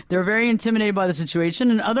 though. They're very intimidated by the situation,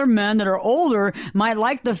 and other men that are older might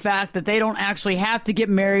like the fact that they don't actually have to get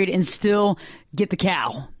married and still get the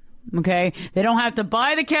cow. Okay? They don't have to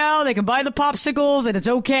buy the cow. They can buy the popsicles, and it's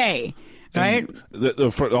okay. Right?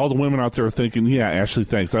 For all the women out there thinking, yeah, Ashley,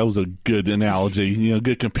 thanks. That was a good analogy.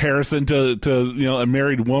 Good comparison to a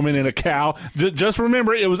married woman and a cow. Just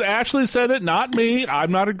remember, it was Ashley said it, not me.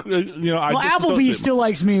 I'm not Applebee's still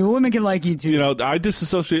likes me. Women can like you too. I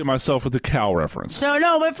disassociate myself with the cow reference. So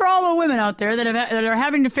no, but for all the women out there that are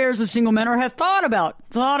having affairs with single men or have thought about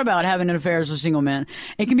having affairs with single men,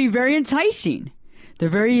 it can be very enticing. They're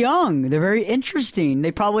very young. They're very interesting.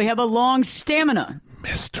 They probably have a long stamina.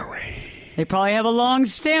 Mystery. They probably have a long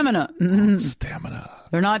stamina. Stamina.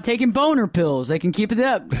 They're not taking boner pills. They can keep it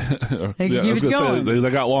up. They can keep it going. They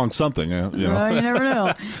got long something. You never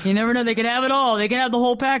know. You never know. They could have it all. They could have the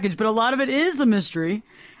whole package. But a lot of it is the mystery.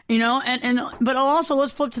 But also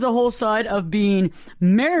let's flip to the whole side of being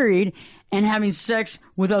married and having sex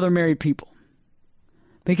with other married people.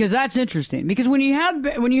 Because that's interesting. Because when you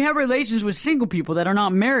have relations with single people that are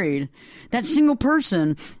not married, that single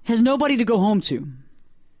person has nobody to go home to.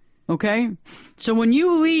 Okay? So when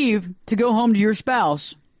you leave to go home to your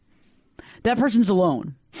spouse, that person's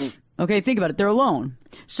alone. Okay, think about it. They're alone.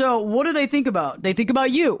 So what do they think about? They think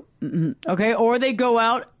about you. Okay? Or they go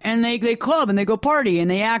out and they club and they go party and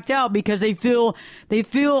they act out because they feel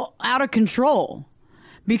out of control.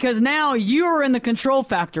 Because now you are in the control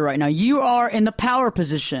factor right now. You are in the power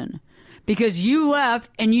position. Because you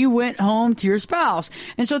left and you went home to your spouse.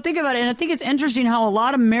 And so think about it. And I think it's interesting how a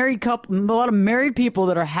lot of married people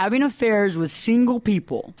that are having affairs with single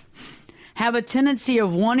people have a tendency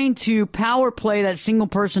of wanting to power play that single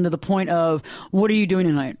person to the point of, what are you doing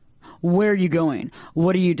tonight? Where are you going?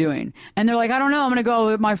 What are you doing? And they're like, I don't know. I'm going to go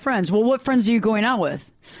with my friends. Well, what friends are you going out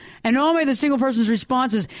with? And normally the single person's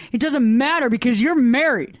response is, it doesn't matter because you're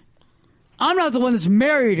married. I'm not the one that's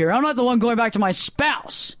married here. I'm not the one going back to my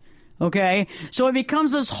spouse. Okay? So it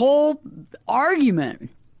becomes this whole argument.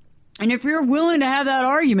 And if you're willing to have that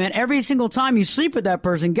argument every single time you sleep with that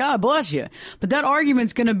person, God bless you. But that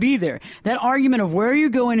argument's going to be there. That argument of where you're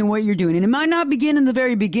going and what you're doing. And it might not begin in the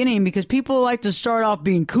very beginning because people like to start off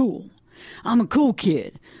being cool. I'm a cool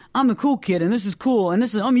kid. I'm the cool kid, and this is cool, and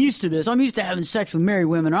I'm used to this. I'm used to having sex with married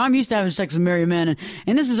women, or I'm used to having sex with married men,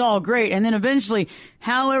 and this is all great. And then eventually,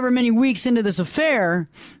 however many weeks into this affair,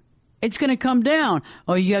 it's going to come down.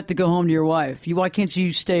 Oh, you have to go home to your wife. Why can't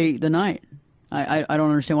you stay the night? I don't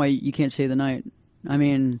understand why you can't stay the night. I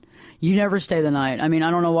mean, you never stay the night. I mean, I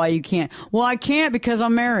don't know why you can't. Well, I can't because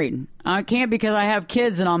I'm married. I can't because I have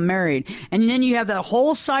kids and I'm married. And then you have that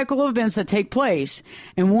whole cycle of events that take place.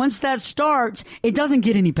 And once that starts, it doesn't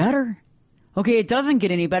get any better. Okay, it doesn't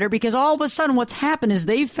get any better because all of a sudden what's happened is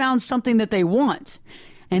they've found something that they want.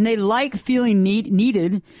 And they like feeling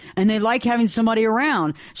needed, and they like having somebody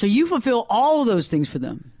around. So you fulfill all of those things for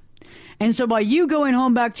them. And so by you going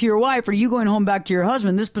home back to your wife or you going home back to your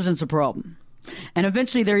husband, this presents a problem. And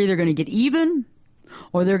eventually they're either going to get even,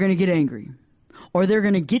 or they're going to get angry, or they're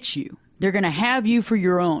going to get you. They're going to have you for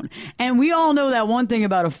your own. And we all know that one thing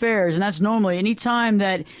about affairs, and that's normally any time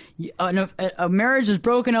that a marriage is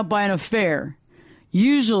broken up by an affair,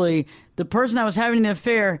 usually the person that was having the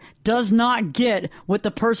affair does not get what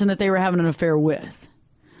the person that they were having an affair with.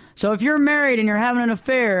 So if you're married and you're having an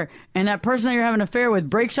affair, and that person that you're having an affair with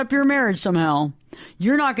breaks up your marriage somehow,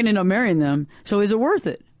 you're not going to end up marrying them. So is it worth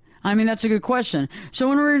it? I mean, that's a good question. So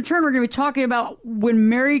when we return, we're going to be talking about when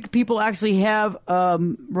married people actually have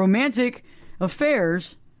romantic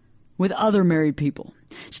affairs with other married people.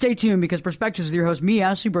 Stay tuned, because Perspectives with your host, me,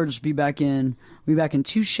 Ashley Burgess, will be back in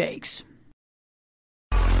 2 shakes.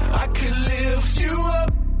 I could lift you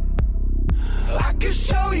up. I could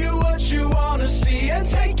show you what you want to see and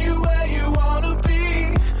take you where you want to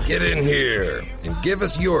be. Get in here and give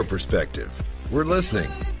us your perspective. We're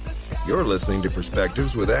listening. You're listening to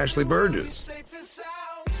Perspectives with Ashley Burgess.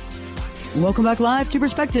 Welcome back live to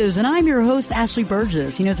Perspectives, and I'm your host, Ashley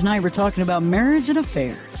Burgess. You know, tonight we're talking about marriage and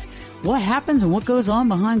affairs. What happens and what goes on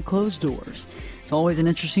behind closed doors? It's always an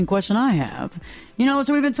interesting question I have. You know,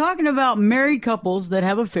 so we've been talking about married couples that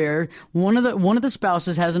have affairs. One of the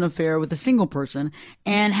spouses has an affair with a single person,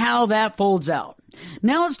 and how that folds out.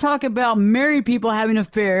 Now let's talk about married people having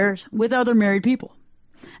affairs with other married people.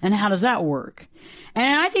 And how does that work?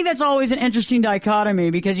 And I think that's always an interesting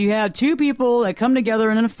dichotomy, because you have two people that come together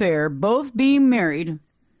in an affair, both being married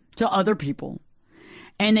to other people,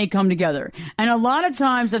 and they come together. And a lot of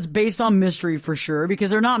times that's based on mystery, for sure, because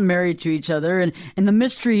they're not married to each other, and the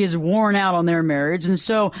mystery is worn out on their marriage. And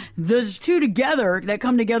so those two together that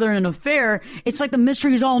come together in an affair, it's like the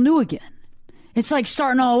mystery is all new again. It's like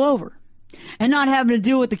starting all over and not having to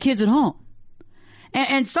deal with the kids at home.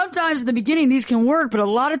 And sometimes at the beginning these can work, but a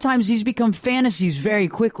lot of times these become fantasies very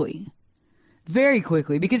quickly. Very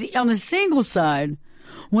quickly. Because on the single side,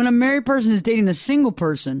 when a married person is dating a single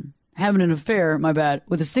person, having an affair,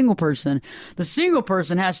 with a single person, the single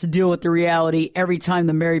person has to deal with the reality every time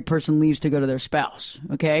the married person leaves to go to their spouse.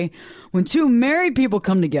 Okay? When two married people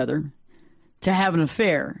come together to have an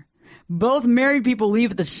affair, both married people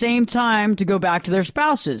leave at the same time to go back to their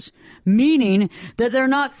spouses, meaning that they're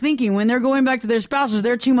not thinking when they're going back to their spouses,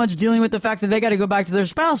 they're too much dealing with the fact that they got to go back to their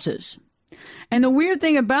spouses. And the weird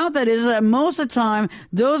thing about that is that most of the time,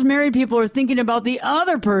 those married people are thinking about the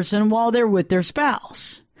other person while they're with their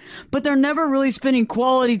spouse. But they're never really spending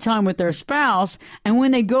quality time with their spouse. And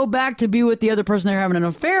when they go back to be with the other person they're having an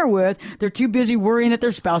affair with, they're too busy worrying that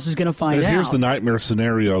their spouse is going to find out. Here's the nightmare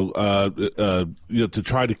scenario: to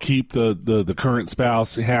try to keep the current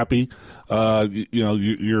spouse happy.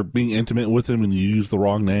 You're being intimate with them and you use the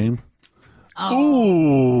wrong name.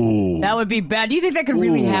 Oh, ooh, that would be bad. Do you think that could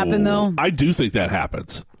really happen, though? I do think that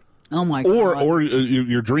happens. Oh my God! Or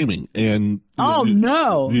you're dreaming and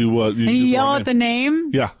you yell at the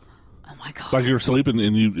name. Yeah. Oh my God! Like you're sleeping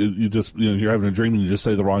and you just you're having a dream and you just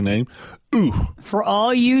say the wrong name. Ooh! For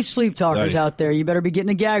all you sleep talkers out there, you better be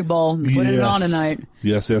getting a gag ball and putting it on tonight.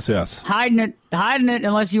 Yes. Hiding it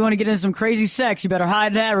unless you want to get into some crazy sex. You better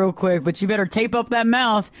hide that real quick, but you better tape up that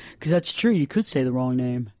mouth, because that's true. You could say the wrong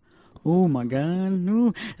name. Oh my God!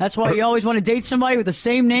 Ooh. That's why you always want to date somebody with the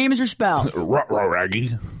same name as your spouse.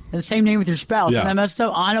 Raggy. The same name with your spouse. Yeah. Isn't that messed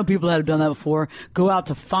up? I know people that have done that before. Go out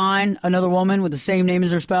to find another woman with the same name as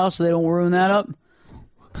their spouse so they don't ruin that up.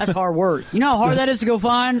 That's hard work. You know how hard that is to go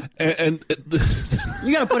find? And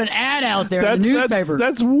you got to put an ad out there in the newspaper.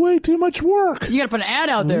 That's way too much work. You got to put an ad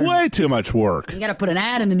out there. Way too much work. You got to put an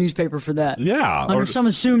ad in the newspaper for that. Yeah. Under some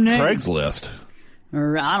assumed name. Craigslist.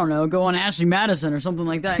 Or, I don't know, go on Ashley Madison or something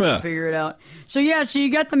like that. You can figure it out. So you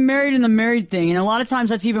got the married and the married thing. And a lot of times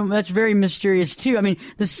that's very mysterious, too. I mean,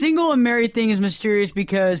 the single and married thing is mysterious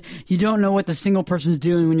because you don't know what the single person's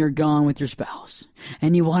doing when you're gone with your spouse.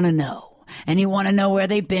 And you want to know. And you want to know where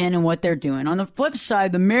they've been and what they're doing. On the flip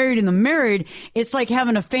side, the married and the married, it's like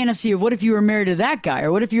having a fantasy of what if you were married to that guy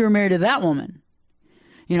or what if you were married to that woman.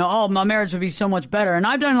 oh, my marriage would be so much better. And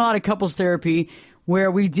I've done a lot of couples therapy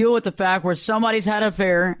where we deal with the fact where somebody's had an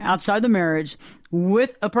affair outside the marriage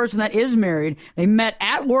with a person that is married. They met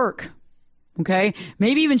at work, okay?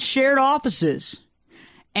 Maybe even shared offices.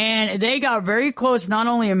 And they got very close, not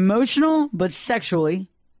only emotional, but sexually.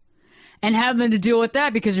 And having to deal with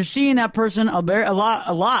that because you're seeing that person a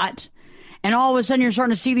lot. And all of a sudden you're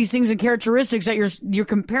starting to see these things and characteristics that you're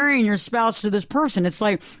comparing your spouse to this person. It's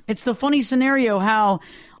like, it's the funny scenario how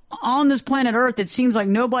on this planet Earth, it seems like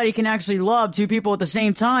nobody can actually love two people at the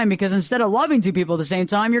same time, because instead of loving two people at the same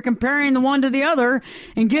time, you're comparing the one to the other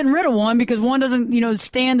and getting rid of one because one doesn't,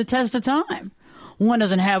 stand the test of time. One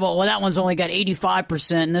doesn't have, well, that one's only got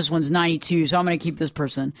 85% and this one's 92, so I'm going to keep this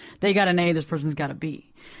person. They got an A, this person's got a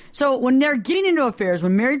B. So when they're getting into affairs,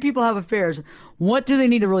 when married people have affairs, what do they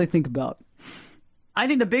need to really think about? I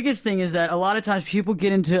think the biggest thing is that a lot of times people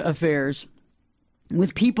get into affairs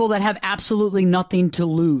with people that have absolutely nothing to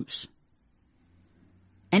lose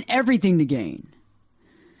and everything to gain.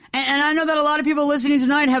 And I know that a lot of people listening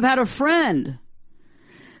tonight have had a friend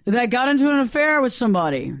that got into an affair with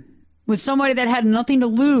somebody that had nothing to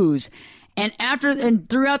lose. And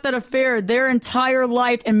throughout that affair, their entire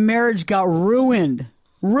life and marriage got ruined.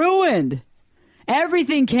 Ruined.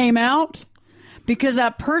 Everything came out. Because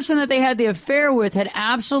that person that they had the affair with had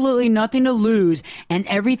absolutely nothing to lose and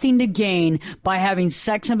everything to gain by having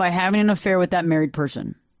sex and by having an affair with that married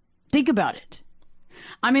person. Think about it.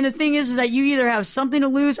 I mean, the thing is that you either have something to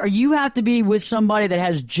lose or you have to be with somebody that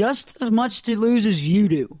has just as much to lose as you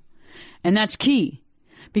do. And that's key.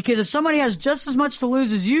 Because if somebody has just as much to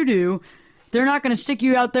lose as you do, they're not going to stick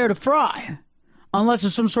you out there to fry. Unless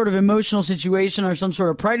it's some sort of emotional situation or some sort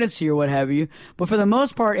of pregnancy or what have you. But for the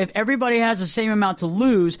most part, if everybody has the same amount to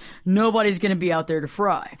lose, nobody's going to be out there to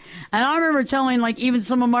fry. And I remember telling, even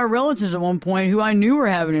some of my relatives at one point who I knew were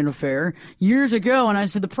having an affair years ago, and I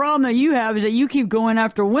said, the problem that you have is that you keep going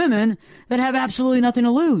after women that have absolutely nothing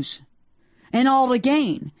to lose and all to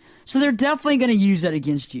gain. So they're definitely going to use that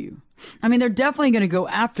against you. I mean, they're definitely going to go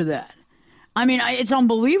after that. I mean, it's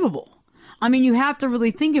unbelievable. I mean, you have to really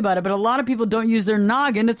think about it, but a lot of people don't use their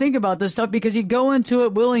noggin to think about this stuff because you go into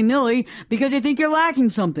it willy-nilly because you think you're lacking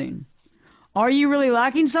something. Are you really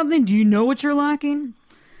lacking something? Do you know what you're lacking?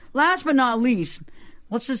 Last but not least,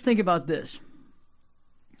 let's just think about this.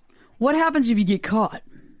 What happens if you get caught?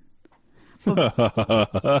 But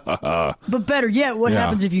better yet, what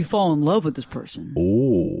happens if you fall in love with this person?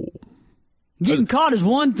 Oh. Getting caught is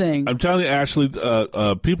one thing. I'm telling you, Ashley,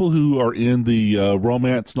 people who are in the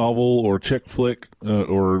romance novel or chick flick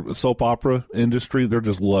or soap opera industry, they're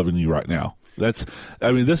just loving you right now. This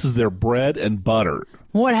is their bread and butter.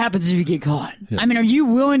 What happens if you get caught? Yes. I mean, are you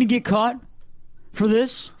willing to get caught for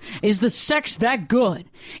this? Is the sex that good?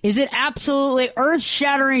 Is it absolutely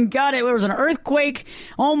earth-shattering? God, it was an earthquake.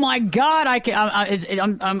 Oh my God,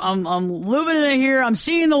 I'm living in it here. I'm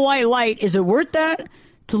seeing the white light. Is it worth that?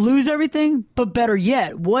 To lose everything? But better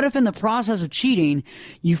yet, what if in the process of cheating,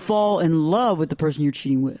 you fall in love with the person you're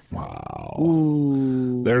cheating with? Wow.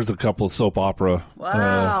 Ooh. There's a couple of soap opera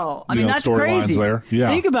that's crazy. There. Yeah.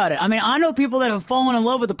 Think about it. I mean, I know people that have fallen in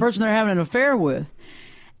love with the person they're having an affair with,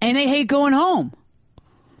 and they hate going home.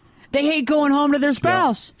 They hate going home to their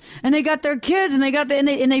spouse, and they got their kids, and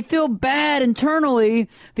they feel bad internally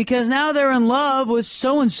because now they're in love with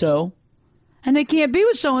so-and-so, and they can't be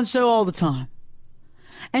with so-and-so all the time.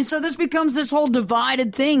 And so this becomes this whole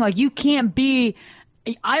divided thing. Like, you can't be,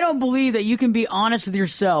 I don't believe that you can be honest with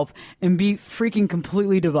yourself and be freaking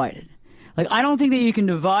completely divided. Like, I don't think that you can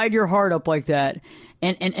divide your heart up like that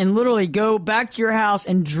and literally go back to your house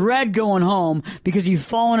and dread going home because you've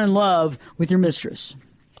fallen in love with your mistress.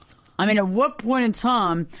 I mean, at what point in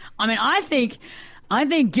time, I think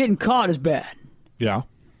getting caught is bad. Yeah.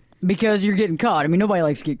 Because you're getting caught. I mean, nobody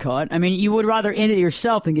likes to get caught. I mean, you would rather end it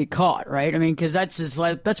yourself than get caught, right? I mean, because that's just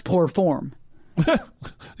that's poor form. If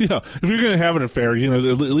you're going to have an affair, at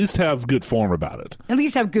least have good form about it. At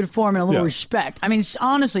least have good form and a little respect. I mean,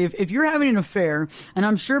 honestly, if you're having an affair, and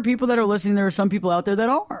I'm sure people that are listening, there are some people out there that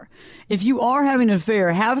are. If you are having an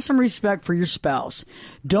affair, have some respect for your spouse.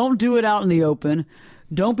 Don't do it out in the open.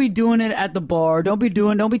 Don't be doing it at the bar. Don't be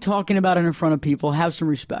talking about it in front of people. Have some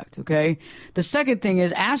respect, okay? The second thing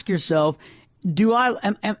is ask yourself, do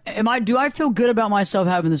I feel good about myself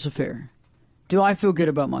having this affair? Do I feel good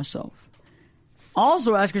about myself?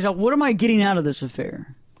 Also ask yourself, what am I getting out of this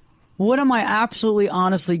affair? What am I absolutely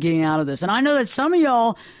honestly getting out of this? And I know that some of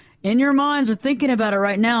y'all in your minds are thinking about it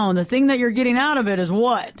right now, and the thing that you're getting out of it is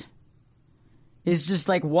what? It's just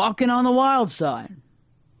like walking on the wild side.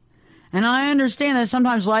 And I understand that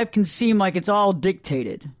sometimes life can seem like it's all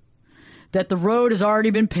dictated, that the road has already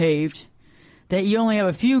been paved, that you only have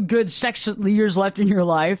a few good sex years left in your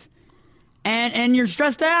life, and you're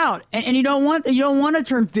stressed out, and you don't want to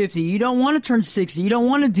turn 50, you don't want to turn 60, you don't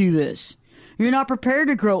want to do this. You're not prepared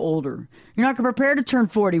to grow older. You're not prepared to turn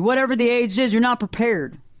 40. Whatever the age is, you're not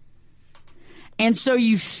prepared. And so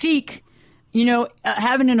you seek,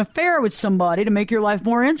 having an affair with somebody to make your life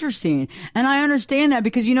more interesting. And I understand that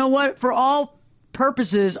because you know what? For all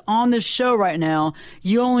purposes on this show right now,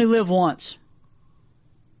 you only live once.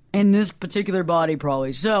 In this particular body,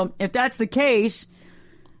 probably. So if that's the case,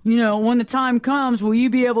 when the time comes, will you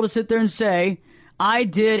be able to sit there and say, I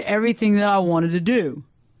did everything that I wanted to do?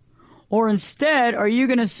 Or instead, are you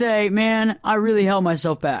going to say, man, I really held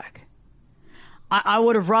myself back. I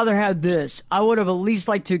would have rather had this. I would have at least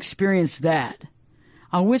liked to experience that.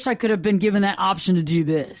 I wish I could have been given that option to do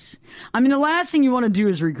this. I mean, the last thing you want to do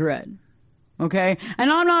is regret. Okay?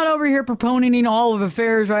 And I'm not over here proponing all of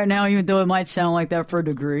affairs right now, even though it might sound like that for a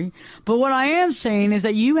degree. But what I am saying is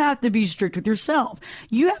that you have to be strict with yourself.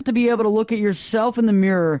 You have to be able to look at yourself in the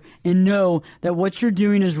mirror and know that what you're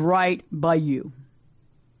doing is right by you.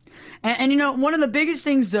 And one of the biggest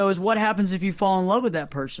things, though, is what happens if you fall in love with that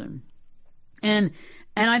person. And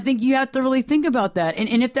I think you have to really think about that.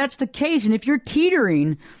 And if that's the case, and if you're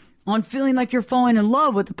teetering on feeling like you're falling in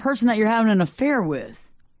love with the person that you're having an affair with,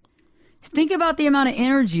 think about the amount of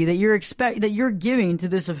energy that you're giving to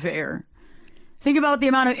this affair. Think about the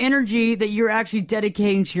amount of energy that you're actually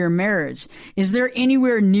dedicating to your marriage. Is there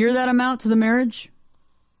anywhere near that amount to the marriage?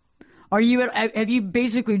 Have you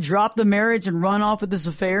basically dropped the marriage and run off with this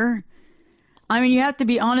affair? I mean, you have to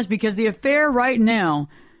be honest, because the affair right now,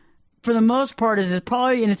 for the most part, is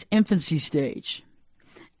probably in its infancy stage.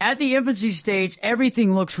 At the infancy stage,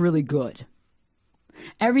 everything looks really good.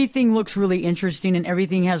 Everything looks really interesting, and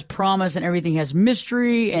everything has promise, and everything has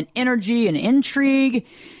mystery and energy and intrigue,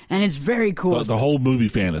 and it's very cool. The whole movie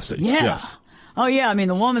fantasy. Yeah. Yes. Oh, yeah. I mean,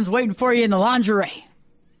 the woman's waiting for you in the lingerie.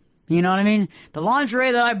 You know what I mean? The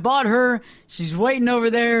lingerie that I bought her, she's waiting over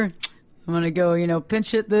there. I'm going to go,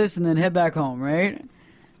 pinch hit this and then head back home, right?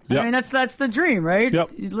 Yep. I mean, that's the dream, right?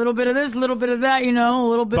 Yep. A little bit of this, a little bit of that, a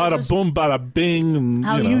little bit bada of this. boom, bada bing.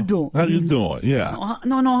 How you doing? How you doing? Yeah.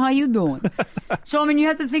 No, how you doing? So, I mean, you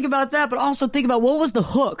have to think about that, but also think about what was the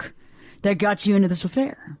hook that got you into this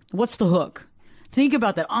affair? What's the hook? Think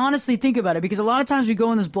about that. Honestly, think about it, because a lot of times we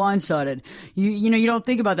go in this blindsided. You don't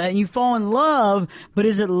think about that, and you fall in love, but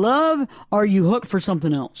is it love, or are you hooked for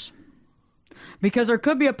something else? Because there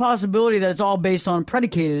could be a possibility that it's all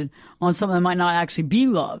predicated on something that might not actually be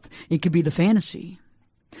love. It could be the fantasy.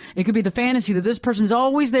 It could be the fantasy that this person's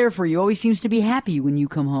always there for you, always seems to be happy when you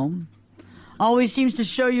come home, always seems to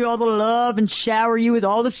show you all the love and shower you with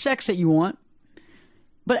all the sex that you want.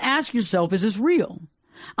 But ask yourself, is this real?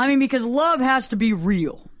 I mean, because love has to be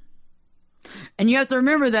real. And you have to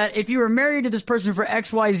remember that if you were married to this person for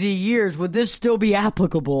XYZ years, would this still be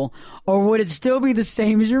applicable, or would it still be the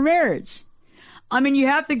same as your marriage? I mean, you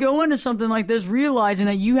have to go into something like this realizing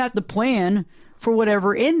that you have to plan for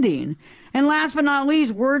whatever ending. And last but not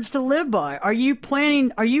least, words to live by. Are you planning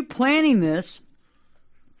this?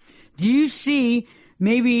 Do you see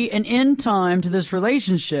maybe an end time to this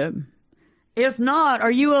relationship? If not,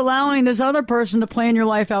 are you allowing this other person to plan your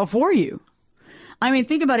life out for you? I mean,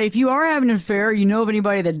 think about it. If you are having an affair, you know of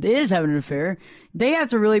anybody that is having an affair, they have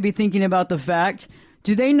to really be thinking about the fact,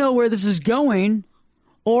 do they know where this is going?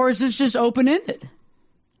 Or is this just open-ended?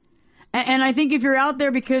 And I think if you're out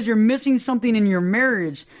there because you're missing something in your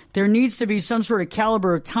marriage, there needs to be some sort of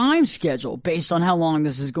caliber of time schedule based on how long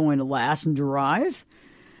this is going to last and derive.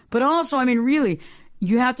 But also, I mean, really,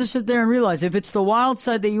 you have to sit there and realize if it's the wild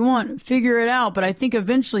side that you want, figure it out. But I think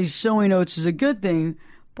eventually sowing oats is a good thing.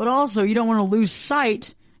 But also, you don't want to lose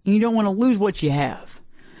sight, and you don't want to lose what you have.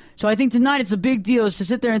 So I think tonight it's a big deal is to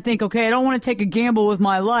sit there and think, okay, I don't want to take a gamble with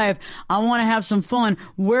my life. I want to have some fun.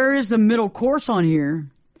 Where is the middle course on here?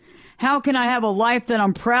 How can I have a life that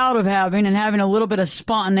I'm proud of having and having a little bit of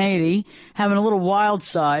spontaneity, having a little wild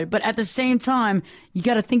side? But at the same time, you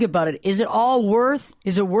got to think about it. Is it worth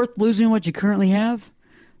losing what you currently have?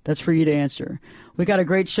 That's for you to answer. We got a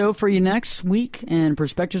great show for you next week. And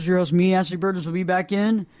Perspectives, your host, me, Ashley Burgess, will be back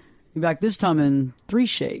this time in 3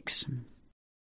 shakes.